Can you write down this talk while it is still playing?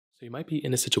So you might be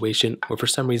in a situation where for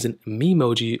some reason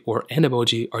Memoji or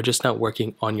Animoji are just not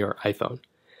working on your iPhone.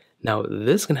 Now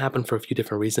this can happen for a few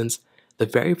different reasons. The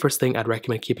very first thing I'd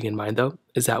recommend keeping in mind though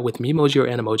is that with Memoji or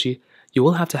Animoji, you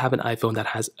will have to have an iPhone that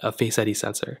has a Face ID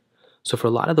sensor. So for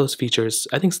a lot of those features,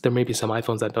 I think there may be some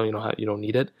iPhones that you don't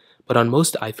need it, but on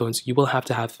most iPhones you will have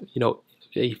to have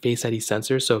a Face ID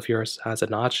sensor. So if yours has a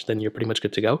notch, then you're pretty much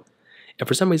good to go. If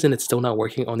for some reason it's still not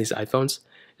working on these iPhones,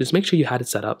 just make sure you had it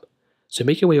set up. So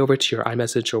make your way over to your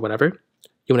iMessage or whatever.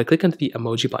 You want to click onto the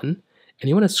emoji button, and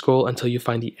you want to scroll until you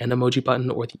find the Animoji button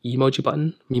or the emoji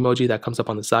button, Memoji that comes up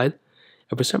on the side.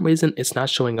 If for some reason it's not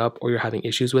showing up or you're having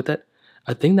issues with it,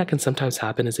 a thing that can sometimes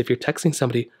happen is if you're texting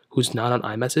somebody who's not on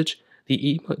iMessage,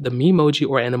 the Memoji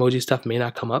or Animoji stuff may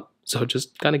not come up. So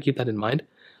just kind of keep that in mind.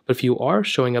 But if you are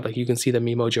showing up, like you can see the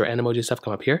Memoji or Animoji stuff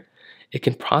come up here, it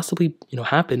can possibly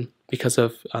happen because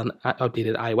of an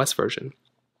outdated iOS version.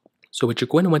 So what you're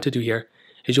going to want to do here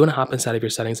is you want to hop inside of your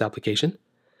settings application.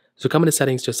 So come into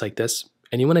settings just like this,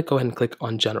 and you want to go ahead and click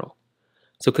on general.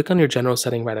 So click on your general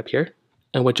setting right up here.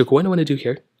 And what you're going to want to do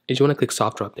here is you want to click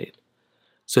software update.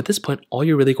 So at this point, all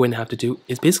you're really going to have to do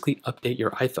is basically update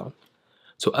your iPhone.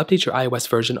 So update your iOS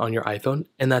version on your iPhone.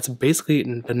 And that's basically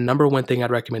the number one thing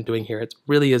I'd recommend doing here. It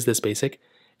really is this basic.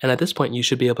 And at this point, you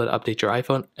should be able to update your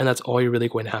iPhone. And that's all you're really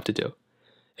going to have to do.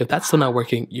 If that's still not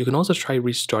working, you can also try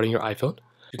restarting your iPhone.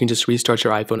 You can just restart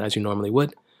your iPhone as you normally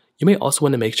would. You may also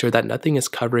want to make sure that nothing is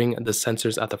covering the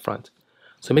sensors at the front.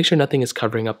 So make sure nothing is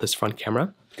covering up this front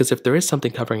camera, because if there is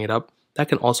something covering it up, that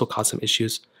can also cause some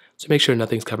issues. So make sure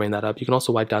nothing's covering that up. You can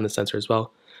also wipe down the sensor as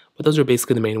well. But those are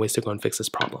basically the main ways to go and fix this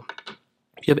problem.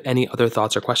 If you have any other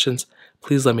thoughts or questions,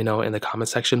 please let me know in the comment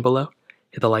section below.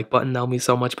 Hit the like button, that'll mean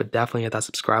so much, but definitely hit that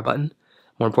subscribe button.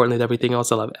 More importantly than everything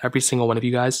else, I love every single one of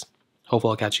you guys.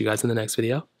 Hopefully I'll catch you guys in the next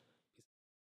video.